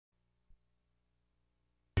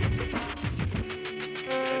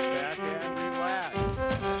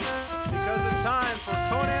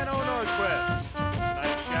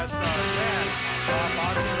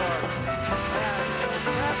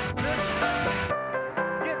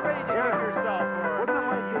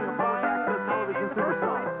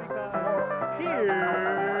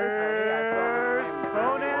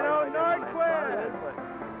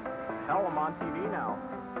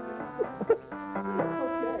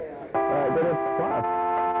go to Sloth.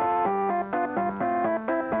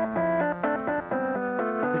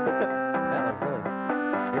 That looks really...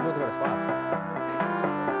 You're supposed to go to Sloth.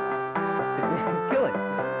 Kill it.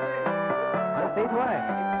 On stage live.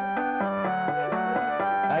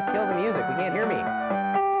 Kill the music. We can't hear me.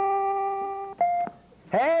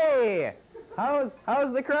 Hey!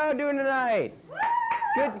 How's the crowd doing tonight?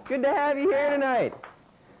 Good to have you here tonight.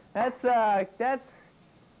 That's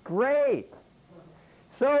great.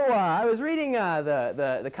 So I was reading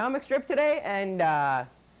the comic strip today, and you know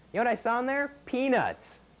what I saw in there? Peanuts.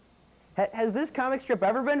 Has this comic strip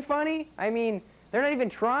ever been funny? I mean, they're not even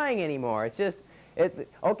trying anymore. It's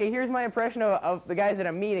okay. Here's my impression of the guys that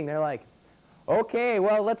I'm meeting. They're like, okay,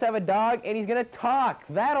 well, let's have a dog, and he's gonna talk.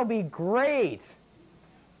 That'll be great.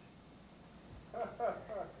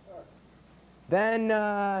 Then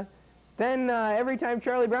every time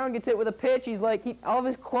Charlie Brown gets hit with a pitch, he's like, all of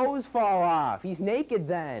his clothes fall off. He's naked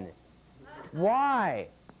then. Why?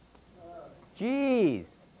 Jeez.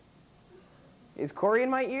 Is Corey in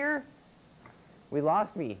my ear? We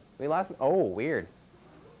lost me. Oh, weird.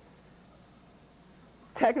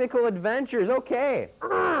 Technical adventures, okay.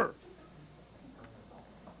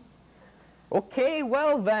 Okay,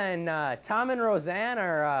 well then, Tom and Roseanne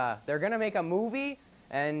are, they're gonna make a movie,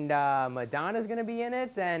 and Madonna's gonna be in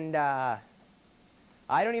it, and I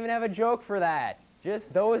don't even have a joke for that.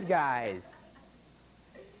 Just those guys.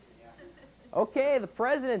 Okay, the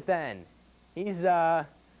president then. He's a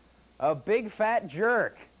big fat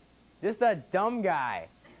jerk. Just a dumb guy.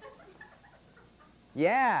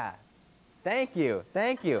 Yeah. Thank you.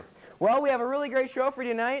 Well, we have a really great show for you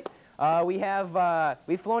tonight.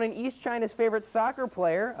 We've flown in East China's favorite soccer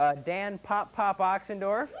player, Dan Pop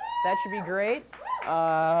Oxendorf. That should be great.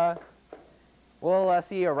 We'll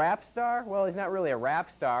see a rap star. Well, he's not really a rap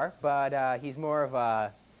star, but he's more of an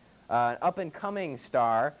up-and-coming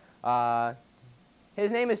star. His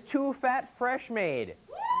name is Too Fat Fresh Maid.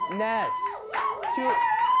 Ness. Too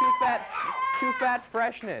Fat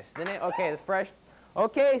Freshness. Okay, the fresh.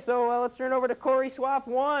 Okay, so let's turn over to Corey Swap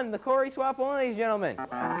 1. The Corey Swap 1, ladies and gentlemen.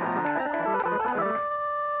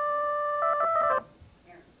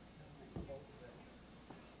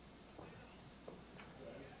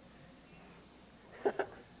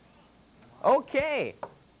 Okay.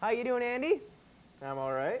 How you doing, Andy? I'm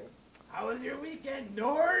all right. How was your weekend,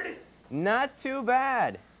 Nord? Not too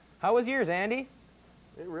bad. How was yours, Andy?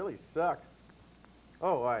 It really sucked.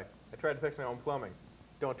 Oh, I tried to fix my own plumbing.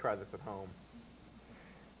 Don't try this at home.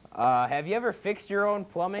 Have you ever fixed your own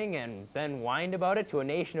plumbing and then whined about it to a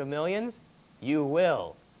nation of millions? You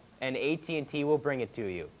will, and AT&T will bring it to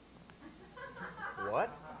you. What?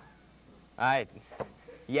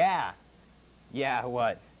 Yeah,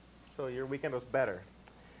 what? So your weekend was better?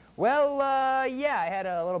 Well, yeah, I had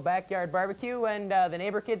a little backyard barbecue, and the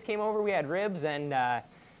neighbor kids came over. We had ribs, and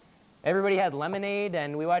everybody had lemonade,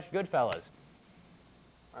 and we watched Goodfellas.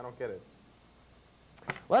 I don't get it.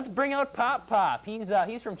 Let's bring out Pop.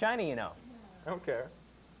 He's from China, you know. I don't care.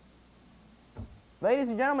 Ladies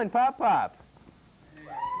and gentlemen, Pop.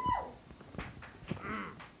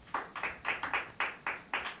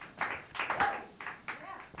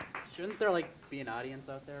 Shouldn't there, like, be an audience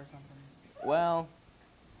out there or something? Well,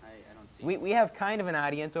 I don't see. we have kind of an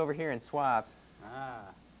audience over here in Swaps. Ah.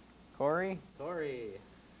 Corey? Corey.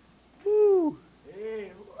 Woo!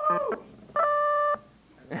 Hey, woo!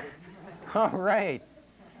 All right.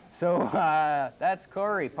 So that's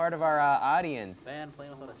Corey, part of our audience. Band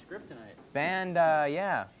playing without a script tonight. Band,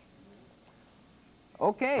 yeah.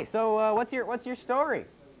 Okay, so what's your story?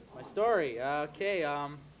 My story. Okay.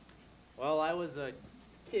 Well, I was a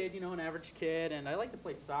kid, you know, an average kid, and I liked to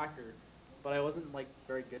play soccer, but I wasn't like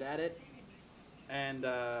very good at it, and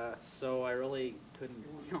so I really couldn't,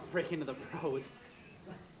 you know, break into the pros.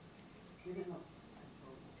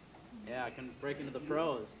 Yeah, I couldn't break into the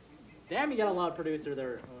pros. Damn, you got a loud producer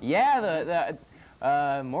there. Yeah,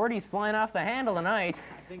 Morty's flying off the handle tonight.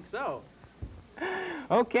 I think so.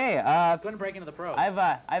 Okay. Couldn't break into the pros.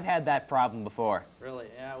 I've had that problem before. Really?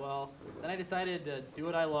 Yeah. Well, then I decided to do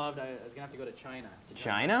what I loved. I was gonna have to go to China.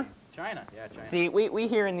 China? China. Yeah, China. See, we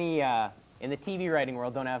here in the TV writing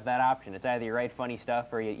world don't have that option. It's either you write funny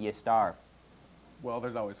stuff or you starve. Well,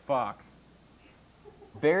 there's always Fox.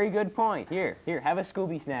 Very good point. Here, have a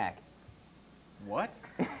Scooby snack. What?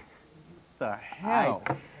 The hell?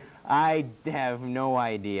 I have no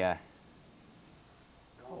idea.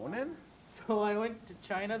 Conan? So I went to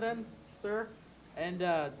China then, sir, and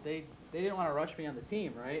they didn't want to rush me on the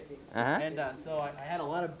team, right? Uh-huh. And so I had a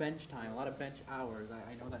lot of bench time, a lot of bench hours.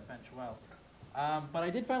 I know that bench well. But I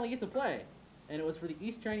did finally get to play, and it was for the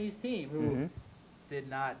East Chinese team, who did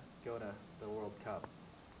not go to the World Cup.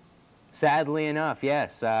 Sadly enough,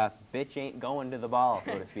 yes. Bitch ain't going to the ball,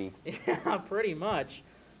 so to speak. Yeah, pretty much.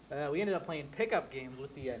 We ended up playing pickup games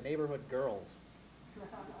with the neighborhood girls.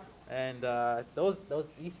 And those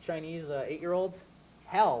East Chinese 8-year-olds,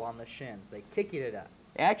 hell on the shins. They kick you to death.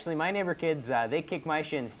 Actually, my neighbor kids, they kick my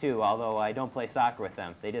shins too, although I don't play soccer with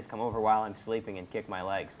them. They just come over while I'm sleeping and kick my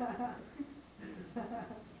legs.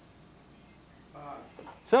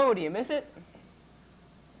 So, do you miss it?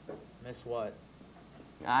 Miss what?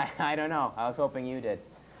 I don't know. I was hoping you did.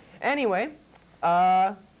 Anyway,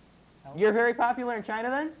 you're very popular in China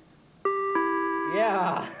then?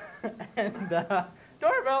 Yeah. And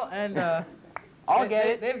doorbell and I'll get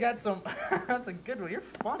it. They've got some. That's a good one. You're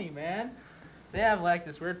funny, man. They have like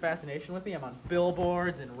this weird fascination with me. I'm on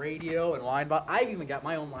billboards and radio and wine bottles. I've even got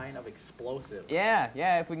my own line of explosives. Yeah.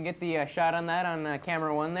 If we can get the shot on that on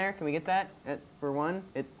camera 1 there, can we get that for 1?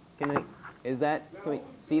 Can we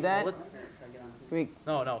see that? Well, Can we?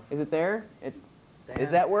 No. Is it there? Damn.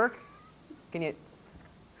 Does that work? Can you,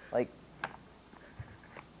 like?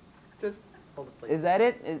 Just hold it, please. Is that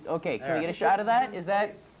it? Okay. Can we get a shot of that? Is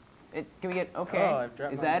that? Can we get? Okay. Oh, I've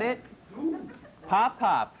dropped Is my- that it?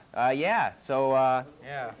 Pop. Yeah. So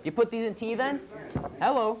Yeah. you put these in tea then?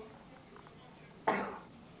 Hello.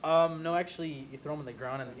 No, actually, you throw them in the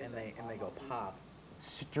ground and they go pop.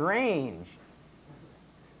 Strange.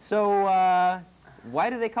 So why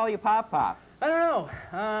do they call you Pop? I don't know.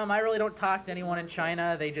 I really don't talk to anyone in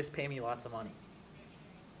China. They just pay me lots of money.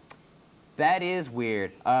 That is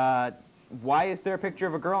weird. Why is there a picture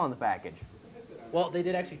of a girl on the package? Well, they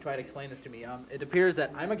did actually try to explain this to me. It appears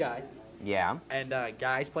that I'm a guy, Yeah. and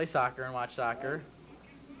guys play soccer and watch soccer.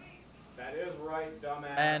 That is right,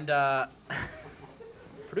 dumbass. And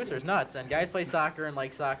producer's nuts. And guys play soccer and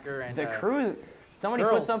like soccer. And The cruise. Somebody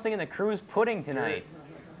girls. put something in the cruise pudding tonight.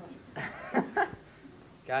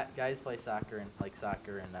 guys play soccer and like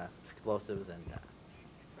soccer and explosives and.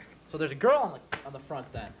 So there's a girl on the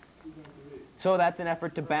front then. So that's an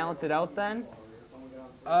effort to balance it out then?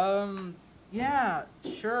 Yeah,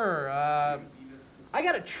 sure. I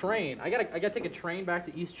got a train. I gotta take a train back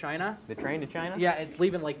to East China. The train to China? Yeah, it's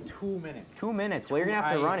leaving like 2 minutes. 2 minutes. Well, you're gonna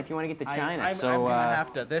have to run if you want to get to China. I'm so gonna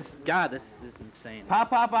have to. This is insane.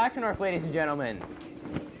 Pop Oxenworth, ladies and gentlemen.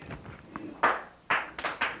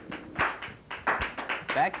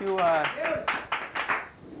 Back to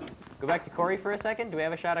go back to Corey for a second. Do we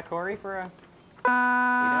have a shot of Corey for a? We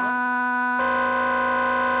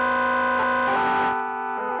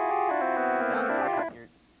don't.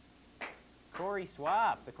 Corey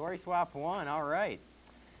swap. The Corey swap won. All right.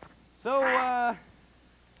 So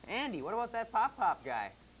Andy, what about that Pop guy?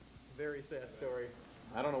 Very sad story.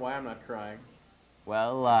 I don't know why I'm not crying.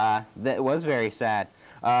 Well, that was very sad.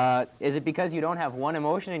 Is it because you don't have one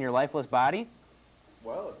emotion in your lifeless body?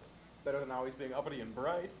 Well, it's better than always being uppity and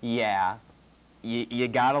bright. Yeah. You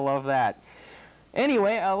gotta love that.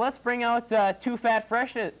 Anyway, let's bring out Too Fat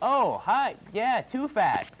Freshness. Oh, hi. Yeah, Too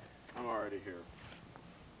Fat. I'm already here.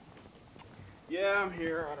 Yeah, I'm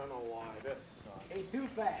here. I don't know why. This sucks. Hey, Too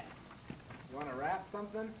Fat, you want to rap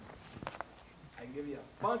something? I can give you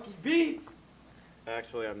a funky beat.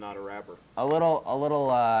 Actually, I'm not a rapper. A little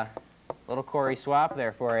Corey swap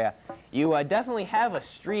there for you. You definitely have a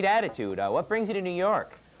street attitude. What brings you to New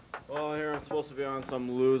York? Well, here I'm supposed to be on some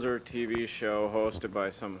loser TV show hosted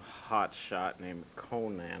by some hot shot named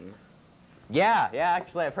Conan. Yeah,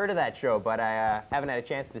 actually I've heard of that show, but I haven't had a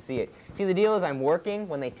chance to see it. See, the deal is I'm working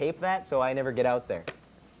when they tape that, so I never get out there.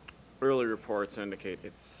 Early reports indicate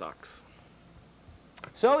it sucks.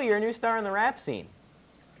 So, you're a new star in the rap scene.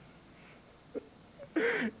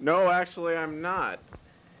 No, actually, I'm not.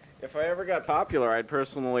 If I ever got popular, I'd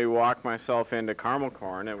personally walk myself into caramel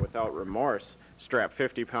corn and, without remorse, strap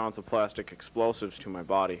 50 pounds of plastic explosives to my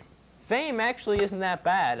body. Fame actually isn't that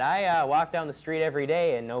bad. I walk down the street every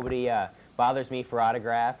day and nobody bothers me for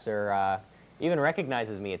autographs or even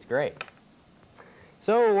recognizes me. It's great.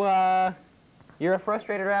 So, you're a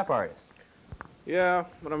frustrated rap artist. Yeah,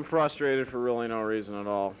 but I'm frustrated for really no reason at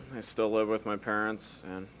all. I still live with my parents,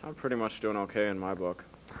 and I'm pretty much doing okay in my book.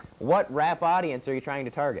 What rap audience are you trying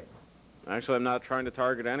to target? Actually, I'm not trying to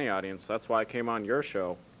target any audience. That's why I came on your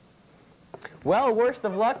show. Well, worst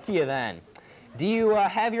of luck to you then. Do you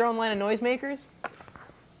have your own line of noisemakers?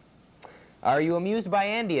 Are you amused by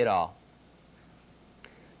Andy at all?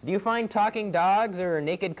 Do you find talking dogs or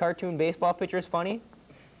naked cartoon baseball pitchers funny?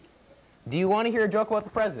 Do you want to hear a joke about the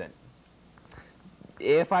president?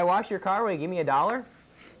 If I wash your car, will you give me $1?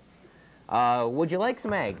 Would you like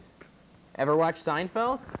some eggs? Ever watch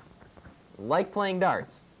Seinfeld? Like playing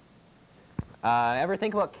darts? Ever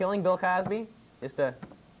think about killing Bill Cosby? Just to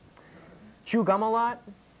chew gum a lot?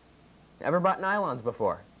 Ever bought nylons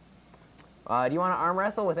before? Do you want to arm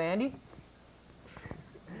wrestle with Andy?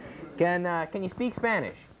 Can you speak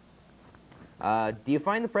Spanish? Do you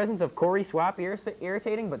find the presence of Corey Swap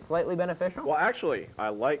irritating but slightly beneficial? Well, actually, I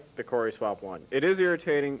like the Corey Swap one. It is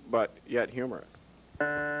irritating, but yet humorous.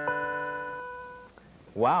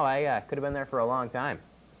 Wow, I could have been there for a long time.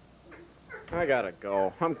 I gotta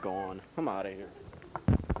go. I'm gone. I'm out of here.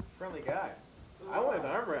 Friendly guy. I wanted to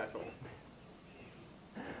arm wrestle.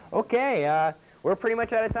 Okay, we're pretty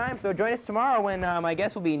much out of time, so join us tomorrow when my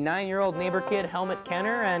guest will be 9-year-old neighbor kid Helmut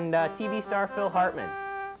Kenner and TV star Phil Hartman.